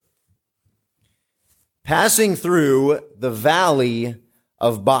Passing through the valley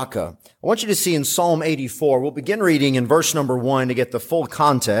of Baca. I want you to see in Psalm 84, we'll begin reading in verse number 1 to get the full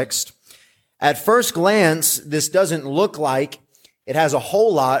context. At first glance, this doesn't look like it has a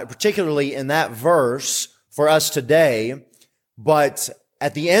whole lot, particularly in that verse for us today. But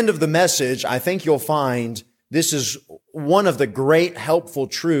at the end of the message, I think you'll find this is one of the great helpful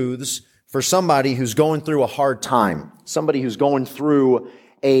truths for somebody who's going through a hard time, somebody who's going through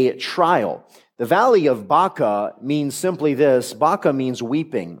a trial. The valley of Baca means simply this. Baca means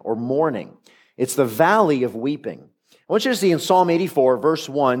weeping or mourning. It's the valley of weeping. I want you to see in Psalm 84, verse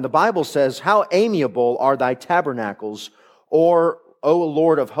 1, the Bible says, "How amiable are thy tabernacles, O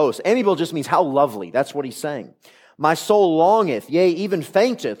Lord of hosts." Amiable just means how lovely. That's what he's saying. "My soul longeth, yea, even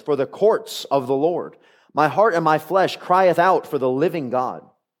fainteth for the courts of the Lord. My heart and my flesh crieth out for the living God.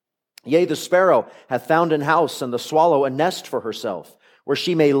 Yea, the sparrow hath found an house, and the swallow a nest for herself, where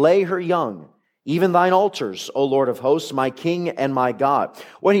she may lay her young. Even thine altars, O Lord of hosts, my King and my God."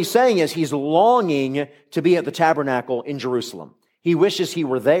 What he's saying is he's longing to be at the tabernacle in Jerusalem. He wishes he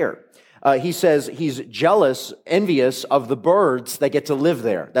were there. He says he's jealous, envious of the birds that get to live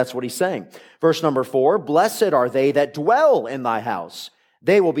there. That's what he's saying. Verse number 4, "Blessed are they that dwell in thy house.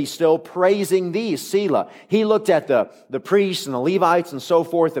 They will be still praising thee, Selah." He looked at the priests and the Levites and so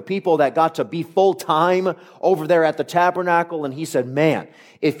forth, the people that got to be full-time over there at the tabernacle, and he said, man,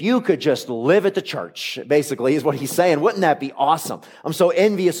 if you could just live at the church, basically is what he's saying. Wouldn't that be awesome? I'm so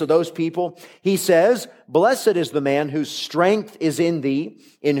envious of those people. He says, "Blessed is the man whose strength is in thee,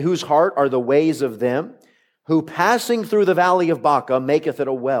 in whose heart are the ways of them, who passing through the valley of Baca maketh it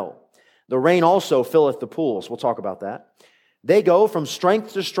a well. The rain also filleth the pools." We'll talk about that. "They go from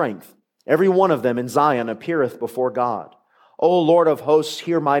strength to strength. Every one of them in Zion appeareth before God. O Lord of hosts,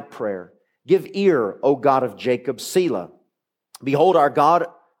 hear my prayer. Give ear, O God of Jacob, Selah. Behold our God,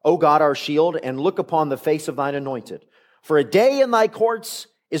 O God, our shield, and look upon the face of thine anointed. For a day in thy courts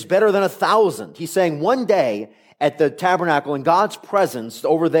is better than 1,000. He's saying one day at the tabernacle in God's presence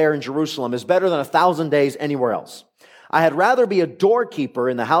over there in Jerusalem is better than 1,000 days anywhere else. "I had rather be a doorkeeper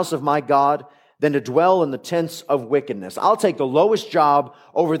in the house of my God than to dwell in the tents of wickedness." I'll take the lowest job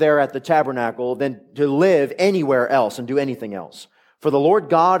over there at the tabernacle than to live anywhere else and do anything else. "For the Lord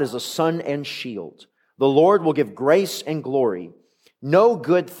God is a sun and shield. The Lord will give grace and glory. No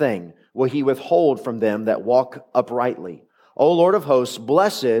good thing will he withhold from them that walk uprightly. O Lord of hosts,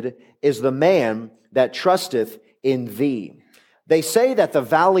 blessed is the man that trusteth in thee." They say that the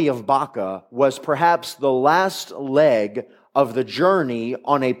valley of Baca was perhaps the last leg of the journey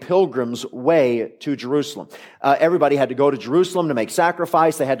on a pilgrim's way to Jerusalem. Everybody had to go to Jerusalem to make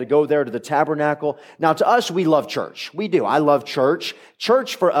sacrifice. They had to go there to the tabernacle. Now, to us, we love church. We do. I love church.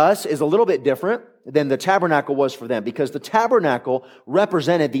 Church for us is a little bit different than the tabernacle was for them, because the tabernacle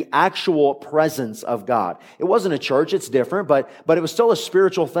represented the actual presence of God. It wasn't a church, it's different, but it was still a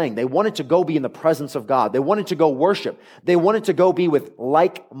spiritual thing. They wanted to go be in the presence of God. They wanted to go worship. They wanted to go be with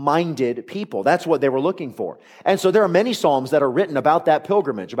like-minded people. That's what they were looking for. And so there are many psalms that are written about that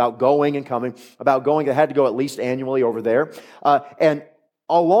pilgrimage, about going and coming, about going. They had to go at least annually over there. And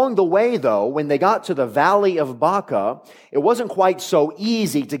along the way, though, when they got to the valley of Baca, it wasn't quite so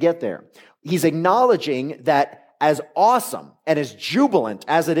easy to get there. He's acknowledging that as awesome and as jubilant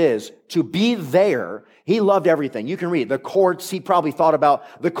as it is to be there, he loved everything. You can read the courts. He probably thought about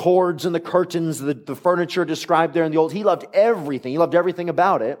the cords and the curtains, the furniture described there in the old. He loved everything. He loved everything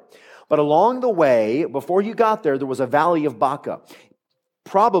about it. But along the way, before you got there, there was a valley of Baca.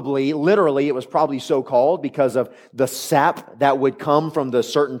 Probably, literally, it was probably so called because of the sap that would come from the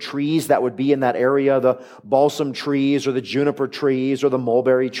certain trees that would be in that area, the balsam trees or the juniper trees or the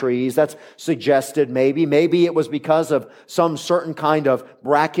mulberry trees. That's suggested maybe. Maybe it was because of some certain kind of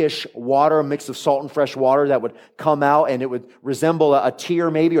brackish water, a mix of salt and fresh water that would come out and it would resemble a tear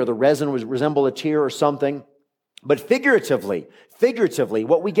maybe, or the resin would resemble a tear or something. But figuratively,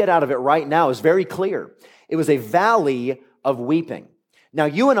 what we get out of it right now is very clear. It was a valley of weeping. Now,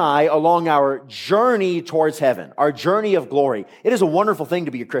 you and I, along our journey towards heaven, our journey of glory, it is a wonderful thing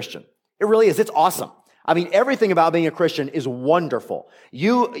to be a Christian. It really is. It's awesome. I mean, everything about being a Christian is wonderful.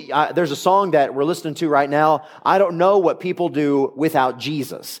 There's a song that we're listening to right now. I don't know what people do without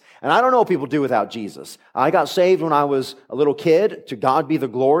Jesus. And I don't know what people do without Jesus. I got saved when I was a little kid. To God be the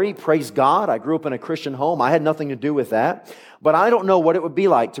glory. Praise God. I grew up in a Christian home. I had nothing to do with that. But I don't know what it would be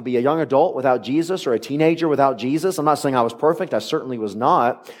like to be a young adult without Jesus or a teenager without Jesus. I'm not saying I was perfect. I certainly was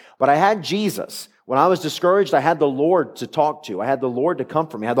not. But I had Jesus. When I was discouraged, I had the Lord to talk to. I had the Lord to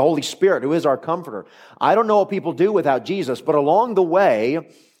comfort me. I had the Holy Spirit, who is our comforter. I don't know what people do without Jesus, but along the way,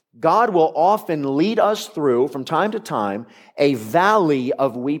 God will often lead us through, from time to time, a valley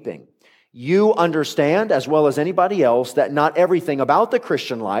of weeping. You understand, as well as anybody else, that not everything about the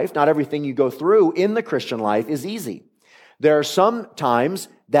Christian life, not everything you go through in the Christian life is easy. There are some times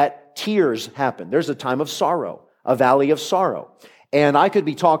that tears happen. There's a time of sorrow, a valley of sorrow. And I could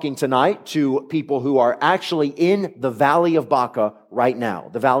be talking tonight to people who are actually in the valley of Baca right now,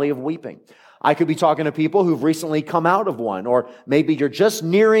 the valley of weeping. I could be talking to people who've recently come out of one, or maybe you're just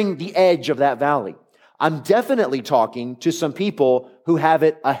nearing the edge of that valley. I'm definitely talking to some people who have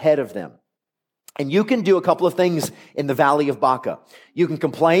it ahead of them. And you can do a couple of things in the valley of Baca. You can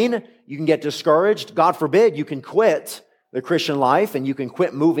complain, you can get discouraged. God forbid, you can quit the Christian life and you can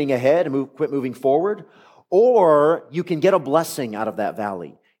quit moving ahead and quit moving forward. Or you can get a blessing out of that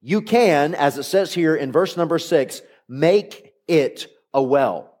valley. You can, as it says here in verse number 6, make it a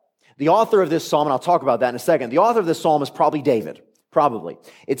well. The author of this psalm, and I'll talk about that in a second, the author of this psalm is probably David. Probably.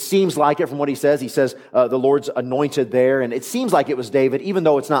 It seems like it from what he says. He says the Lord's anointed there, and it seems like it was David, even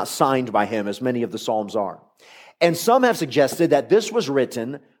though it's not signed by him, as many of the Psalms are. And some have suggested that this was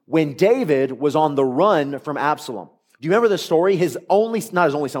written when David was on the run from Absalom. Do you remember the story? Not his only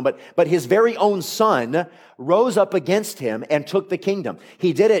son, but his very own son rose up against him and took the kingdom.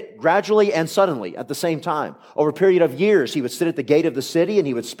 He did it gradually and suddenly at the same time. Over a period of years, he would sit at the gate of the city and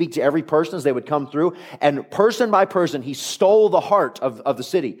he would speak to every person as they would come through. And person by person, he stole the heart of the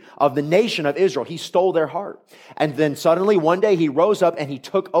city, of the nation of Israel. He stole their heart. And then suddenly one day he rose up and he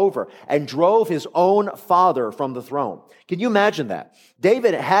took over and drove his own father from the throne. Can you imagine that?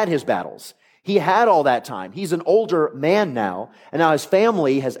 David had his battles. He had all that time. He's an older man now, and now his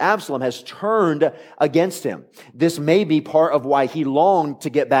family, Absalom, has turned against him. This may be part of why he longed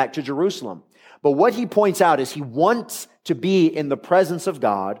to get back to Jerusalem. But what he points out is he wants to be in the presence of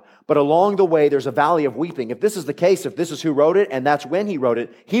God, but along the way there's a valley of weeping. If this is the case, if this is who wrote it, and that's when he wrote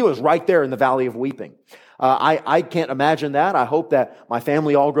it, he was right there in the valley of weeping. I can't imagine that. I hope that my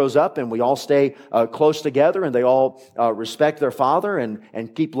family all grows up and we all stay close together and they all respect their father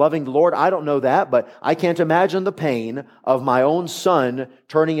and keep loving the Lord. I don't know that, but I can't imagine the pain of my own son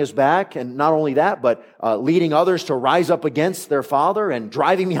turning his back, and not only that, but leading others to rise up against their father and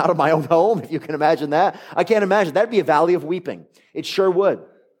driving me out of my own home, if you can imagine that. I can't imagine. That'd be a valley of weeping. It sure would.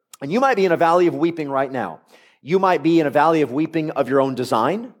 And you might be in a valley of weeping right now. You might be in a valley of weeping of your own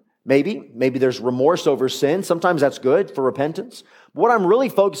design. Maybe there's remorse over sin. Sometimes that's good for repentance. But what I'm really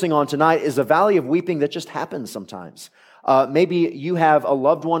focusing on tonight is a valley of weeping that just happens sometimes. Maybe you have a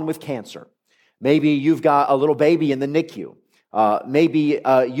loved one with cancer. Maybe you've got a little baby in the NICU. Maybe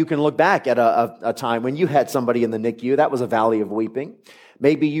you can look back at a time when you had somebody in the NICU. That was a valley of weeping.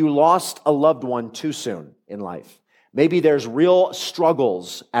 Maybe you lost a loved one too soon in life. Maybe there's real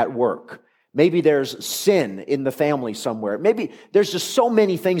struggles at work. Maybe there's sin in the family somewhere. Maybe there's just so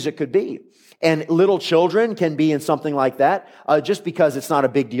many things it could be. And little children can be in something like that just because it's not a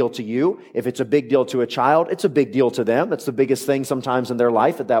big deal to you. If it's a big deal to a child, it's a big deal to them. That's the biggest thing sometimes in their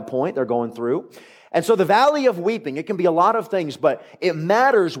life at that point they're going through. And so the valley of weeping, it can be a lot of things, but it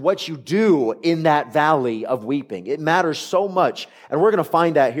matters what you do in that valley of weeping. It matters so much. And we're going to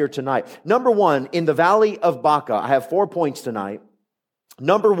find that here tonight. Number one, in the valley of Baca, I have 4 points tonight.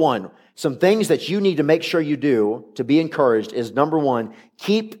 Number one, some things that you need to make sure you do to be encouraged is, number one,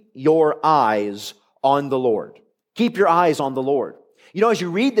 keep your eyes on the Lord. Keep your eyes on the Lord. You know, as you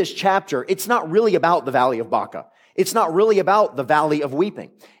read this chapter, it's not really about the valley of Baca. It's not really about the valley of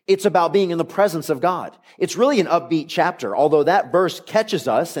weeping. It's about being in the presence of God. It's really an upbeat chapter, although that verse catches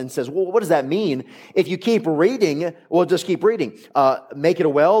us and says, well, what does that mean? If you keep reading, well, just keep reading. Make it a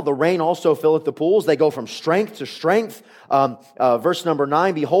well. The rain also filleth the pools. They go from strength to strength. Verse number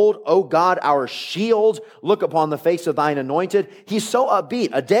 9, behold, O God, our shield, look upon the face of thine anointed. He's so upbeat.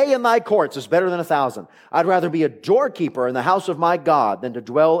 A day in thy courts is better than 1,000. I'd rather be a doorkeeper in the house of my God than to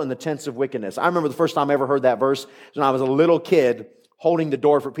dwell in the tents of wickedness. I remember the first time I ever heard that verse when I was a little kid, holding the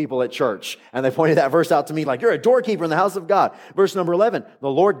door for people at church. And they pointed that verse out to me like, you're a doorkeeper in the house of God. Verse number 11, the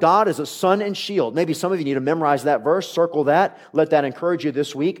Lord God is a sun and shield. Maybe some of you need to memorize that verse, circle that, let that encourage you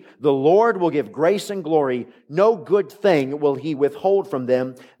this week. The Lord will give grace and glory. No good thing will he withhold from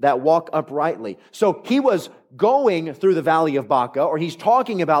them that walk uprightly. So he was going through the valley of Baca, or he's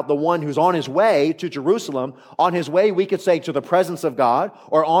talking about the one who's on his way to Jerusalem, on his way, we could say, to the presence of God,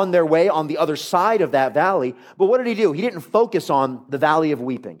 or on their way on the other side of that valley. But what did he do? He didn't focus on the valley of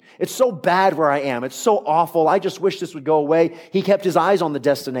weeping. It's so bad where I am. It's so awful. I just wish this would go away. He kept his eyes on the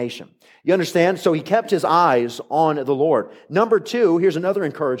destination. You understand? So he kept his eyes on the Lord. Number two, here's another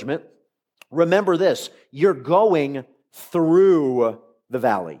encouragement. Remember this, you're going through the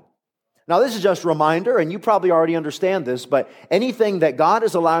valley. Now, this is just a reminder, and you probably already understand this, but anything that God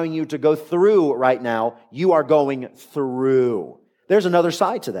is allowing you to go through right now, you are going through. there's another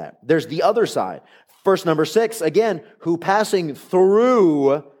side to that. There's the other side. Verse number 6, again, who passing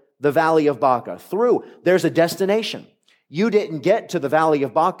through the valley of Baca. Through. There's a destination. You didn't get to the valley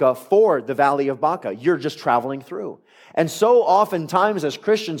of Baca for the valley of Baca. You're just traveling through. And so oftentimes as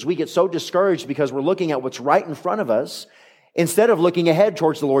Christians, we get so discouraged because we're looking at what's right in front of us instead of looking ahead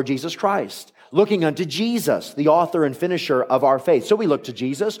towards the Lord Jesus Christ, looking unto Jesus, the author and finisher of our faith. So we look to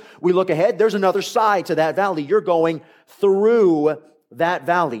Jesus. We look ahead. There's another side to that valley. You're going through that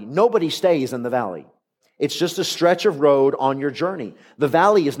valley. Nobody stays in the valley. It's just a stretch of road on your journey. The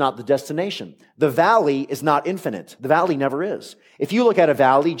valley is not the destination. The valley is not infinite. The valley never is. If you look at a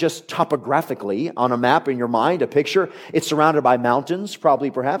valley just topographically on a map in your mind, a picture, it's surrounded by mountains,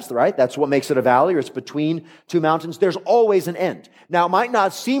 probably perhaps, right? That's what makes it a valley, or it's between two mountains. There's always an end. Now, it might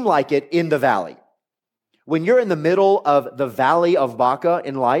not seem like it in the valley. When you're in the middle of the valley of Baca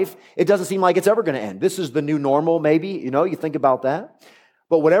in life, it doesn't seem like it's ever going to end. This is the new normal, maybe. You think about that.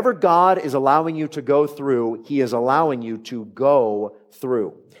 But whatever God is allowing you to go through, He is allowing you to go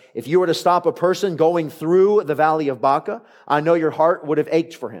through. If you were to stop a person going through the valley of Baca, I know your heart would have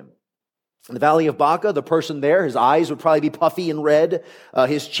ached for him. In the valley of Baca, the person there, his eyes would probably be puffy and red,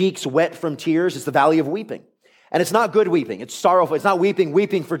 his cheeks wet from tears. It's the valley of weeping. And it's not good weeping. It's sorrowful. It's not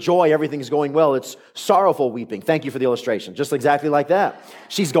weeping for joy. Everything's going well. It's sorrowful weeping. Thank you for the illustration. Just exactly like that.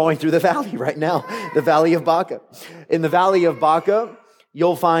 She's going through the valley right now, the valley of Baca. In the valley of Baca,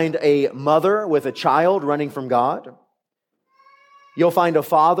 you'll find a mother with a child running from God. You'll find a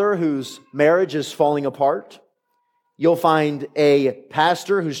father whose marriage is falling apart. You'll find a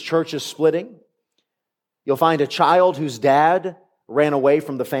pastor whose church is splitting. You'll find a child whose dad ran away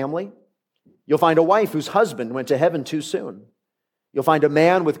from the family. You'll find a wife whose husband went to heaven too soon. You'll find a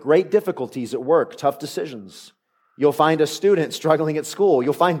man with great difficulties at work, tough decisions. You'll find a student struggling at school.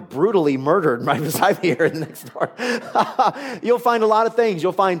 You'll find brutally murdered right beside me here next door. You'll find a lot of things.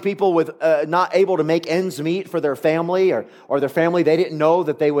 You'll find people with not able to make ends meet for their family or their family they didn't know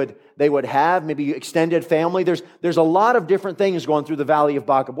that they would have, maybe extended family. There's a lot of different things going through the valley of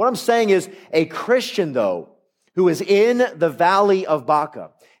Baca. What I'm saying is a Christian, though, who is in the valley of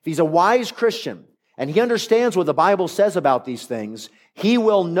Baca, if he's a wise Christian and he understands what the Bible says about these things, he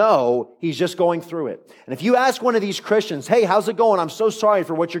will know he's just going through it. And if you ask one of these Christians, hey, how's it going? I'm so sorry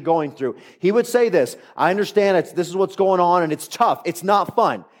for what you're going through. He would say this, I understand this is what's going on and it's tough. It's not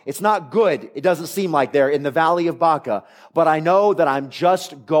fun. It's not good. It doesn't seem like they're in the valley of Baca, but I know that I'm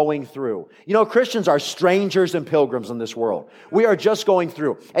just going through. You know, Christians are strangers and pilgrims in this world. We are just going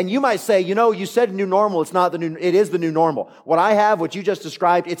through. And you might say, you said new normal. It is the new normal. What I have, what you just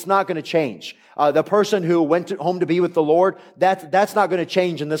described, it's not going to change. The person who went home to be with the Lord, that's not going to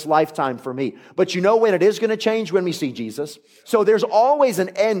change in this lifetime for me. But you know when it is going to change? When we see Jesus. So there's always an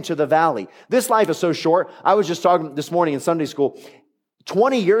end to the valley. This life is so short. I was just talking this morning in Sunday school.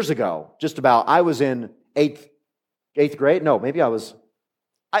 20 years ago, just about, I was in eighth grade. No, maybe it was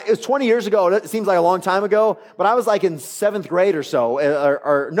 20 years ago. It seems like a long time ago, but I was like in 7th grade or so.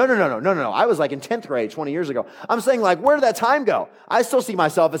 No. I was like in 10th grade 20 years ago. I'm saying, like, where did that time go? I still see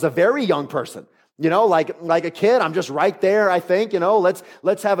myself as a very young person. Like a kid, I'm just right there, I think.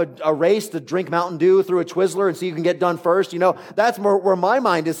 Let's have a race to drink Mountain Dew through a Twizzler and see who can get done first. That's where my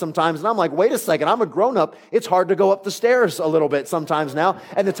mind is sometimes. And I'm like, wait a second, I'm a grown-up. It's hard to go up the stairs a little bit sometimes now.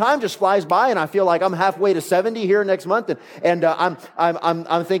 And the time just flies by and I feel like I'm halfway to 70 here next month. And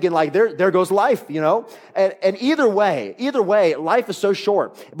I'm thinking like, there goes life, And either way, life is so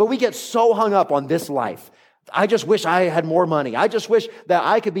short. But we get so hung up on this life. I just wish I had more money. I just wish that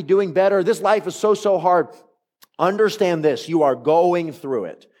I could be doing better. This life is so hard. Understand this. You are going through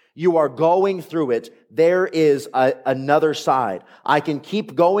it. You are going through it. There is another side. I can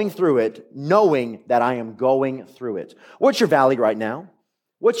keep going through it knowing that I am going through it. What's your valley right now?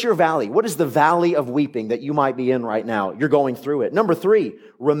 What's your valley? What is the valley of weeping that you might be in right now? You're going through it. Number 3,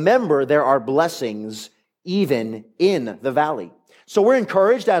 remember there are blessings even in the valley. So we're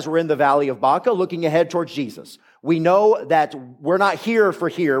encouraged as we're in the valley of Baca, looking ahead towards Jesus. We know that we're not here for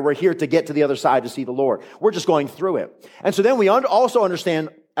here. We're here to get to the other side to see the Lord. We're just going through it. And so then we also understand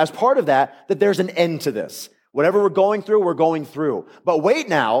as part of that there's an end to this. Whatever we're going through. But wait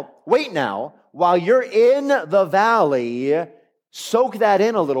now, while you're in the valley, soak that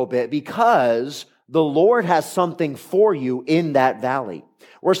in a little bit because the Lord has something for you in that valley.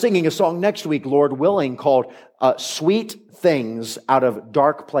 We're singing a song next week, Lord willing, called Sweet Things Out of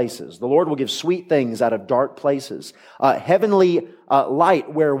Dark Places. The Lord will give sweet things out of dark places. Heavenly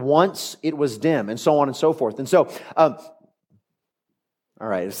light where once it was dim, and so on and so forth. And so, all All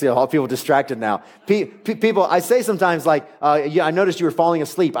right, I see a lot of people distracted now. People, I say sometimes like, yeah, I noticed you were falling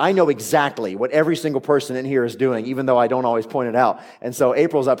asleep. I know exactly what every single person in here is doing, even though I don't always point it out. And so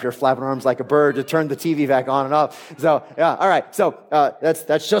April's up here flapping her arms like a bird to turn the TV back on and off. So, yeah, all right. So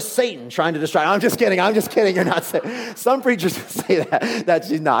that's just Satan trying to distract. I'm just kidding. You're not saying. Some preachers say that.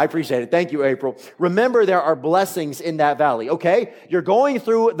 No, I appreciate it. Thank you, April. Remember, there are blessings in that valley, okay? You're going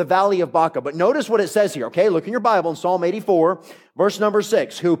through the valley of Baca, but notice what it says here, okay? Look in your Bible in Psalm 84. Verse number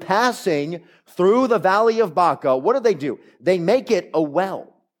 6, who passing through the valley of Baca, what do? They make it a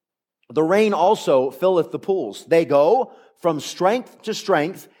well. The rain also filleth the pools. They go from strength to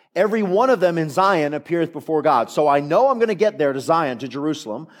strength. Every one of them in Zion appeareth before God. So I know I'm going to get there to Zion, to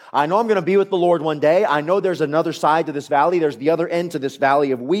Jerusalem. I know I'm going to be with the Lord one day. I know there's another side to this valley. There's the other end to this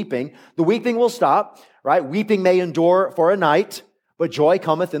valley of weeping. The weeping will stop, right? Weeping may endure for a night, but joy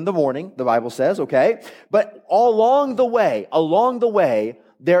cometh in the morning, the Bible says, okay? But along the way,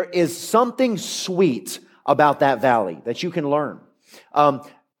 there is something sweet about that valley that you can learn. Think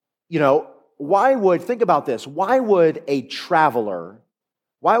about this. Why would a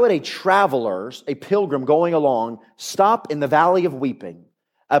pilgrim going along, stop in the valley of weeping,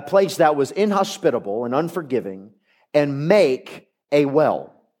 a place that was inhospitable and unforgiving, and make a well?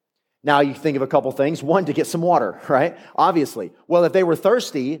 Now, you think of a couple things. One, to get some water, right? Obviously. Well, if they were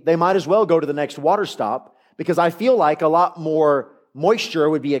thirsty, they might as well go to the next water stop, because I feel like a lot more moisture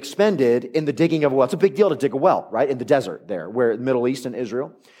would be expended in the digging of a well. It's a big deal to dig a well, right? In the desert there, where the Middle East and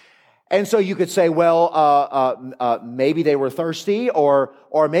Israel. And so you could say, well, maybe they were thirsty, or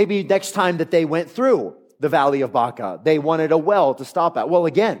maybe next time that they went through the valley of Baca, they wanted a well to stop at. Well,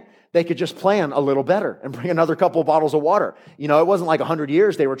 again, they could just plan a little better and bring another couple of bottles of water. You know, it wasn't like 100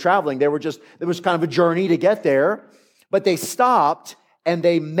 years they were traveling. It was kind of a journey to get there, but they stopped and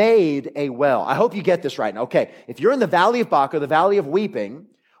they made a well. I hope you get this right now. Okay, if you're in the valley of Baca, the valley of weeping,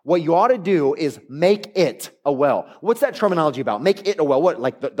 what you ought to do is make it a well. What's that terminology about? Make it a well. What,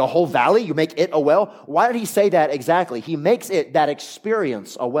 like the whole valley? You make it a well? Why did he say that exactly? He makes it, that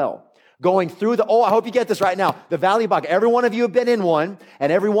experience, a well. Going through I hope you get this right now. The valley of Baca. Every one of you have been in one,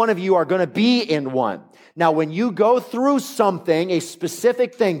 and every one of you are going to be in one. Now, when you go through something, a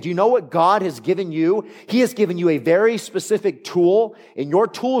specific thing, do you know what God has given you? He has given you a very specific tool in your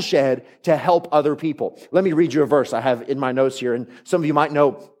tool shed to help other people. Let me read you a verse I have in my notes here, and some of you might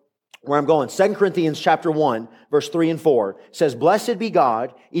know where I'm going. 2 Corinthians chapter 1, verse 3 and 4 says, Blessed be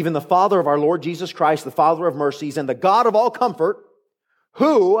God, even the Father of our Lord Jesus Christ, the Father of mercies, and the God of all comfort,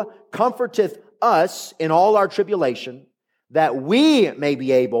 who comforteth us in all our tribulation, that we may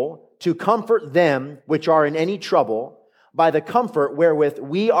be able to comfort them which are in any trouble by the comfort wherewith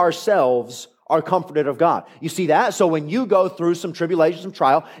we ourselves are comforted of God. You see that? So when you go through some tribulation, some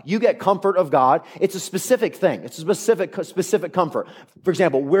trial, you get comfort of God. It's a specific thing. It's a specific comfort. For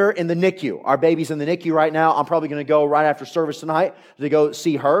example, we're in the NICU. Our baby's in the NICU right now. I'm probably going to go right after service tonight to go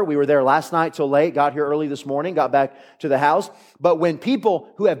see her. We were there last night till late, got here early this morning, got back to the house. But when people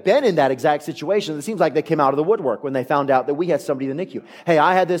who have been in that exact situation, it seems like they came out of the woodwork when they found out that we had somebody in the NICU. Hey,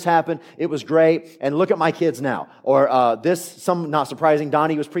 I had this happen. It was great. And look at my kids not surprising,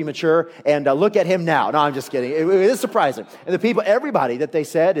 Donnie was premature. And look at him now. No, I'm just kidding. It is surprising. And everybody that they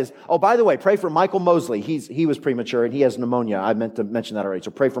said is, oh, by the way, pray for Michael Mosley. He was premature and he has pneumonia. I meant to mention that already.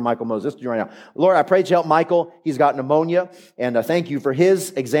 So pray for Michael Mosley. Listen to you right now. Lord, I pray to help Michael. He's got pneumonia. And thank you for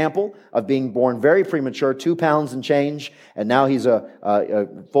his example of being born very premature, 2 pounds and change. And now he's a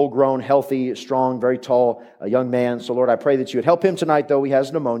full-grown, healthy, strong, very tall young man. So Lord, I pray that you would help him tonight, though he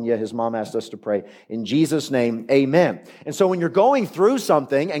has pneumonia. His mom asked us to pray. In Jesus' name, amen. And so when you're going through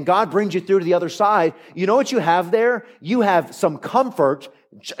something and God brings you through to the other side, you know what you have there? You have some comfort,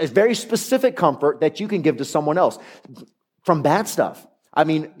 a very specific comfort that you can give to someone else from bad stuff. I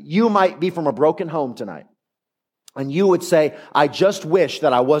mean, you might be from a broken home tonight. And you would say, I just wish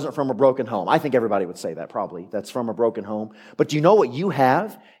that I wasn't from a broken home. I think everybody would say that probably, that's from a broken home. But do you know what you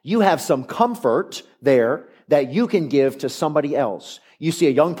have? You have some comfort there that you can give to somebody else. You see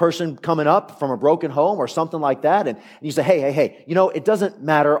a young person coming up from a broken home or something like that, and you say, hey, you know, it doesn't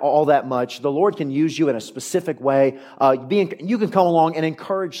matter all that much. The Lord can use you in a specific way. You can come along and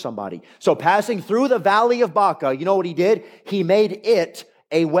encourage somebody. So passing through the valley of Baca, you know what he did? He made it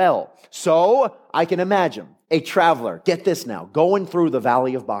a well. So I can imagine a traveler, get this now, going through the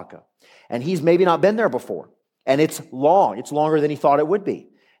valley of Baca. And he's maybe not been there before. And it's long. It's longer than he thought it would be.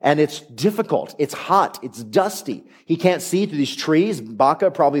 And it's difficult. It's hot. It's dusty. He can't see through these trees.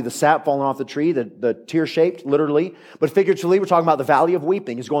 Baca, probably the sap falling off the tree, the tear-shaped, literally. But figuratively, we're talking about the valley of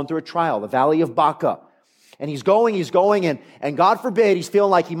weeping. He's going through a trial, the valley of Baca. And he's going, and God forbid, he's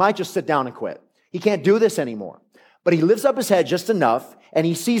feeling like he might just sit down and quit. He can't do this anymore. But he lifts up his head just enough, and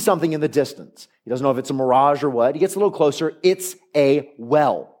he sees something in the distance. He doesn't know if it's a mirage or what. He gets a little closer. It's a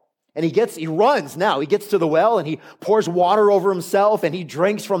well. And he runs now. He gets to the well and he pours water over himself and he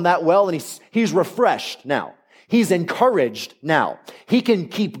drinks from that well and he's refreshed now. He's encouraged now. He can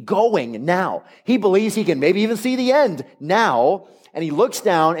keep going now. He believes he can maybe even see the end now. And he looks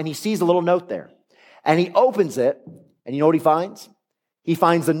down and he sees a little note there. And he opens it, and you know what he finds? He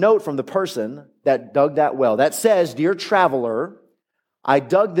finds a note from the person that dug that well that says, "Dear traveler, I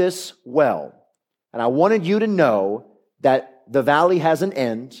dug this well, and I wanted you to know that the valley has an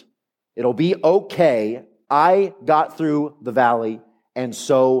end. It'll be okay. I got through the valley, and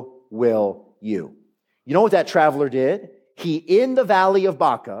so will you." You know what that traveler did? He, in the valley of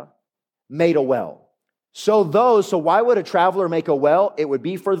Baca, made a well. So why would a traveler make a well? It would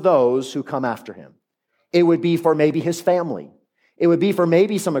be for those who come after him. It would be for maybe his family. It would be for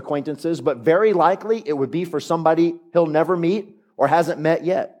maybe some acquaintances, but very likely it would be for somebody he'll never meet or hasn't met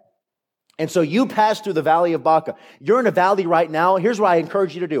yet. And so you pass through the valley of Baca. You're in a valley right now. Here's what I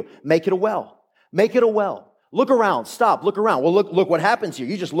encourage you to do. Make it a well. Make it a well. Look around. Stop. Look around. Well, look what happens here.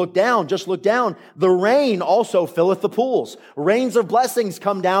 You just look down. Just look down. The rain also filleth the pools. Rains of blessings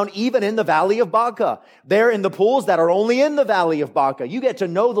come down even in the valley of Baca. They're in the pools that are only in the valley of Baca. You get to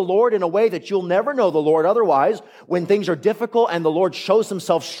know the Lord in a way that you'll never know the Lord otherwise when things are difficult and the Lord shows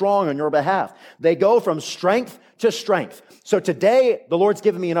himself strong on your behalf. They go from strength to strength. So today, the Lord's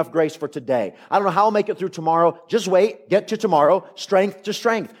given me enough grace for today. I don't know how I'll make it through tomorrow. Just wait, get to tomorrow, strength to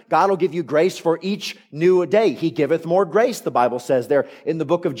strength. God will give you grace for each new day. He giveth more grace, the Bible says there in the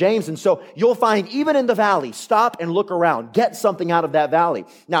book of James. And so you'll find even in the valley, stop and look around. Get something out of that valley.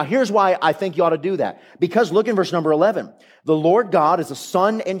 Now, here's why I think you ought to do that. Because look in verse number 11. The Lord God is a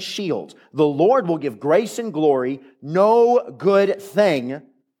sun and shield. The Lord will give grace and glory. No good thing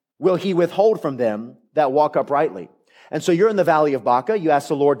will he withhold from them that walk uprightly. And so you're in the valley of Baca. You ask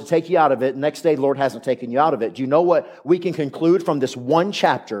the Lord to take you out of it. Next day, the Lord hasn't taken you out of it. Do you know what we can conclude from this one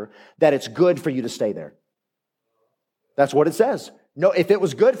chapter? That it's good for you to stay there. That's what it says. No, if it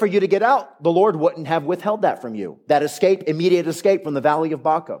was good for you to get out, the Lord wouldn't have withheld that from you. That escape, immediate escape from the valley of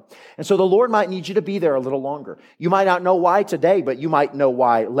Baca. And so the Lord might need you to be there a little longer. You might not know why today, but you might know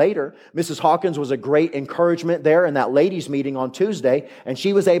why later. Mrs. Hawkins was a great encouragement there in that ladies' meeting on Tuesday, and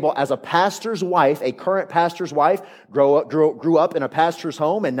she was able, as a pastor's wife, a current pastor's wife, grew up in a pastor's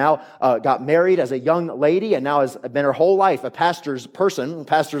home, and now got married as a young lady, and now has been her whole life a pastor's person,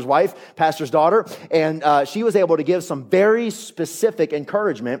 pastor's wife, pastor's daughter, and she was able to give some very specific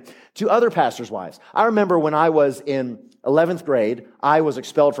encouragement to other pastors' wives. I remember when I was in 11th grade, I was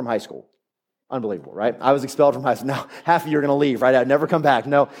expelled from high school. Unbelievable, right? I was expelled from high school. Now, half of you are going to leave, right? I'd never come back.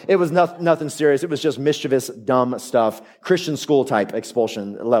 No, it was nothing serious. It was just mischievous, dumb stuff. Christian school type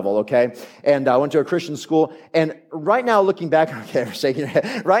expulsion level, okay? And I went to a Christian school. And right now, looking back, okay, we're shaking your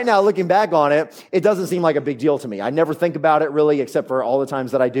head. Right now, looking back on it, it doesn't seem like a big deal to me. I never think about it really, except for all the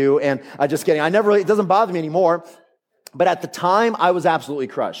times that I do. And I just kidding. It doesn't bother me anymore. But at the time, I was absolutely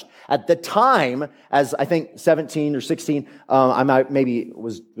crushed. At the time, as I think 17 or 16, maybe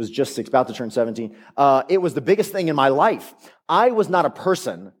was just about to turn 17, it was the biggest thing in my life. I was not a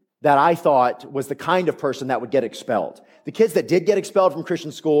person that I thought was the kind of person that would get expelled. The kids that did get expelled from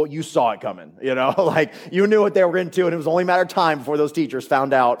Christian school, you saw it coming, like you knew what they were into, and it was only a matter of time before those teachers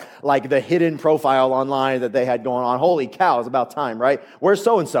found out like the hidden profile online that they had going on. Holy cow, it's about time, right? Where's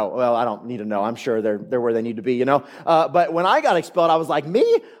so-and-so? Well, I don't need to know. I'm sure they're where they need to be, But when I got expelled, I was like,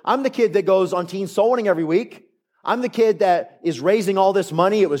 me? I'm the kid that goes on teen soul winning every week. I'm the kid that is raising all this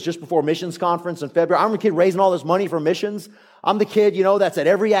money. It was just before missions conference in February. I'm the kid raising all this money for missions. I'm the kid, that's at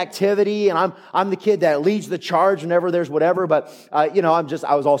every activity, and I'm the kid that leads the charge whenever there's whatever. But I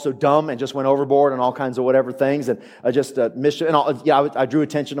was also dumb and just went overboard on all kinds of whatever things, and I drew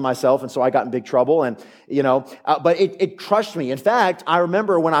attention to myself, and so I got in big trouble, and but it crushed me. In fact, I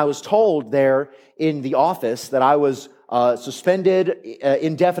remember when I was told there in the office that I was suspended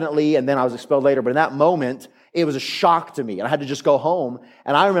indefinitely, and then I was expelled later. But in that moment, it was a shock to me, and I had to just go home.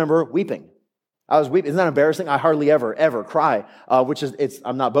 And I remember weeping. I was weeping. Isn't that embarrassing? I hardly ever cry,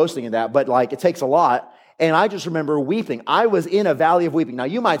 I'm not boasting in that, but it takes a lot. And I just remember weeping. I was in a valley of weeping. Now,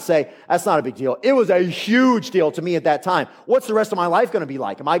 you might say, that's not a big deal. It was a huge deal to me at that time. What's the rest of my life going to be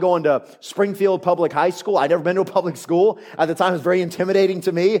like? Am I going to Springfield Public High School? I'd never been to a public school. At the time, it was very intimidating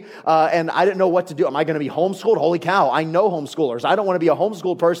to me, and I didn't know what to do. Am I going to be homeschooled? Holy cow, I know homeschoolers. I don't want to be a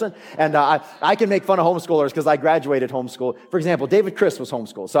homeschooled person, and I can make fun of homeschoolers because I graduated homeschool. For example, David Chris was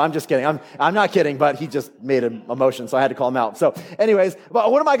homeschooled, so I'm just kidding. I'm not kidding, but he just made a motion, so I had to call him out. So anyways,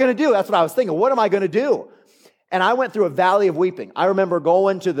 but what am I going to do? That's what I was thinking. What am I going to do? And I went through a valley of weeping. I remember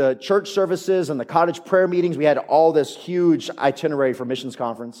going to the church services and the cottage prayer meetings. We had all this huge itinerary for missions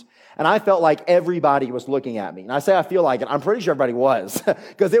conference. And I felt like everybody was looking at me. And I say I feel like it. I'm pretty sure everybody was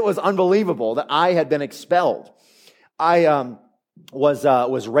because it was unbelievable that I had been expelled. I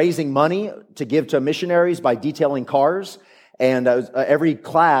was raising money to give to missionaries by detailing cars. And every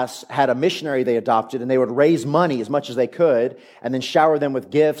class had a missionary they adopted, and they would raise money as much as they could and then shower them with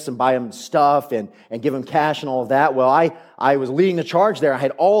gifts and buy them stuff and give them cash and all of that. Well, I was leading the charge there. I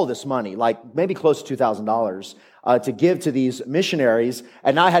had all this money, like maybe close to $2,000 to give to these missionaries,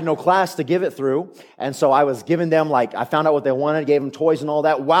 and I had no class to give it through. And so I was giving them, I found out what they wanted, gave them toys and all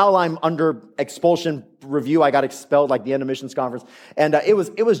that. While I'm under expulsion review, I got expelled the end of missions conference. And it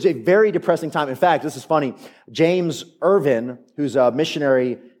was a very depressing time. In fact, this is funny. James Irvin, who's a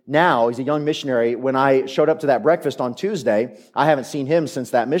missionary now, he's a young missionary. When I showed up to that breakfast on Tuesday, I haven't seen him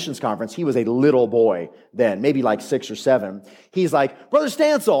since that missions conference. He was a little boy then, maybe 6 or 7. He's like, Brother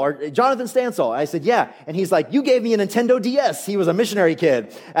Stansel, or Jonathan Stansel. I said, yeah. And he's like, you gave me a Nintendo DS. He was a missionary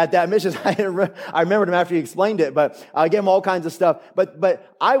kid at that mission. I remembered him after he explained it, but I gave him all kinds of stuff.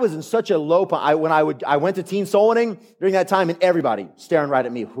 But I was in such a low point. I went to teen soul winning during that time, and everybody staring right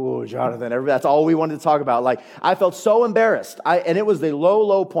at me. Ooh, Jonathan, that's all we wanted to talk about. I felt so embarrassed. And it was the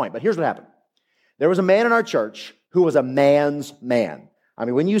low point. But here's what happened. There was a man in our church who was a man's man. I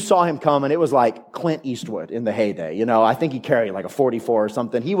mean, when you saw him coming, it was like Clint Eastwood in the heyday. I think he carried a 44 or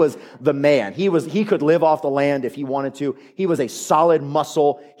something. He was the man. He could live off the land if he wanted to. He was a solid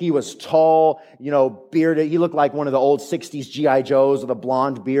muscle. He was tall, bearded. He looked like one of the old 60s G.I. Joes with a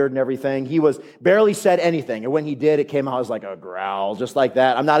blonde beard and everything. He barely said anything. And when he did, it came out as like a growl, just like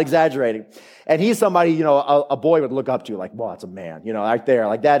that. I'm not exaggerating. And he's somebody, a boy would look up to, wow, that's a man, right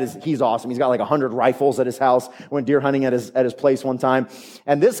there. He's awesome. He's got 100 rifles at his house. Went deer hunting at his place one time.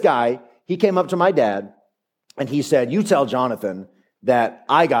 And this guy, he came up to my dad and he said, you tell Jonathan that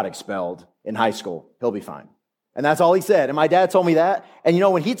I got expelled in high school. He'll be fine. And that's all he said. And my dad told me that. And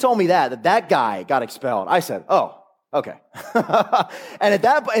when he told me that guy got expelled, I said, oh, okay. And at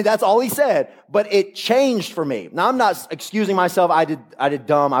that point, that's all he said. But it changed for me. Now, I'm not excusing myself. I did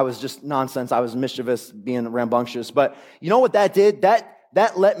dumb. I was just nonsense. I was mischievous, being rambunctious. But you know what that did?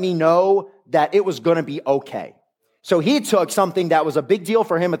 That let me know that it was going to be okay. So he took something that was a big deal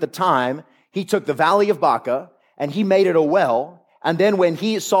for him at the time. He took the valley of Baca and he made it a well. And then when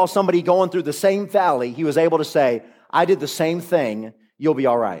he saw somebody going through the same valley, he was able to say, I did the same thing. You'll be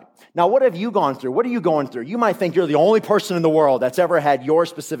all right. Now, what have you gone through? What are you going through? You might think you're the only person in the world that's ever had your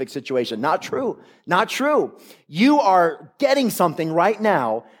specific situation. Not true. Not true. You are getting something right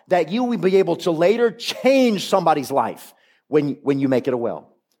now that you will be able to later change somebody's life when you make it a well.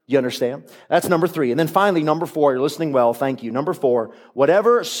 You understand? That's number 3. And then finally, number 4, you're listening well, thank you. Number 4,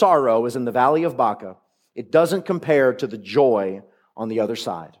 whatever sorrow is in the valley of Baca, it doesn't compare to the joy on the other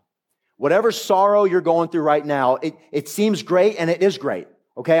side. Whatever sorrow you're going through right now, it seems great, and it is great.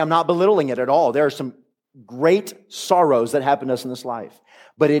 Okay, I'm not belittling it at all. There are some great sorrows that happen to us in this life.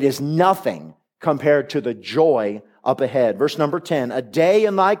 But it is nothing compared to the joy up ahead. Verse number 10, a day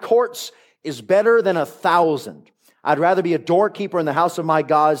in thy courts is better than 1,000. I'd rather be a doorkeeper in the house of my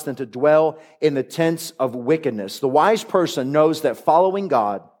gods than to dwell in the tents of wickedness. The wise person knows that following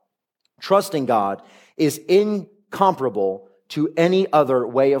God, trusting God, is incomparable to any other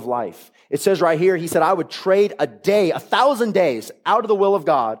way of life. It says right here, he said, I would trade a day, 1,000 days out of the will of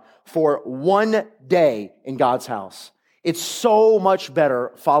God for one day in God's house. It's so much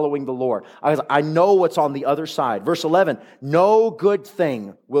better following the Lord. I know what's on the other side. Verse 11, no good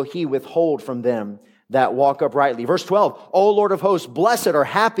thing will he withhold from them that walk uprightly. Verse 12, O Lord of hosts, blessed or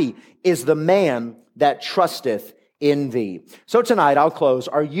happy is the man that trusteth in thee. So tonight, I'll close.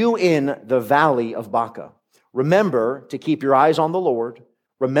 Are you in the valley of Baca? Remember to keep your eyes on the Lord.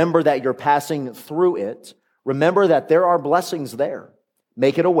 Remember that you're passing through it. Remember that there are blessings there.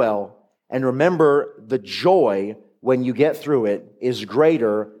 Make it a well. And remember the joy when you get through it is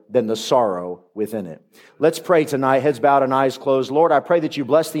greater than the sorrow within it. Let's pray tonight, heads bowed and eyes closed. Lord, I pray that you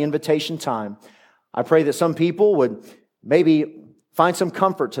bless the invitation time. I pray that some people would maybe find some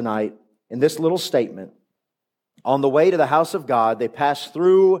comfort tonight in this little statement. On the way to the house of God, they passed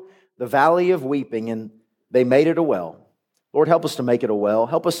through the valley of weeping and they made it a well. Lord, help us to make it a well.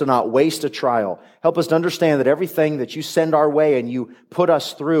 Help us to not waste a trial. Help us to understand that everything that you send our way and you put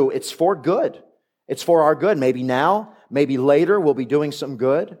us through, it's for good. It's for our good. Maybe now, maybe later, we'll be doing some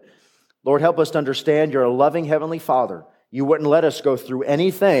good. Lord, help us to understand you're a loving Heavenly Father. You wouldn't let us go through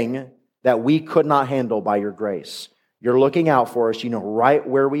anything that we could not handle by your grace. You're looking out for us. You know right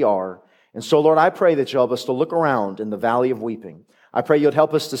where we are. And so, Lord, I pray that you'll help us to look around in the valley of weeping. I pray you'll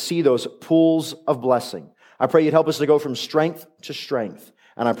help us to see those pools of blessing. I pray you'd help us to go from strength to strength.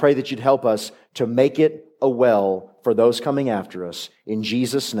 And I pray that you'd help us to make it a well for those coming after us. In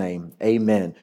Jesus' name, amen.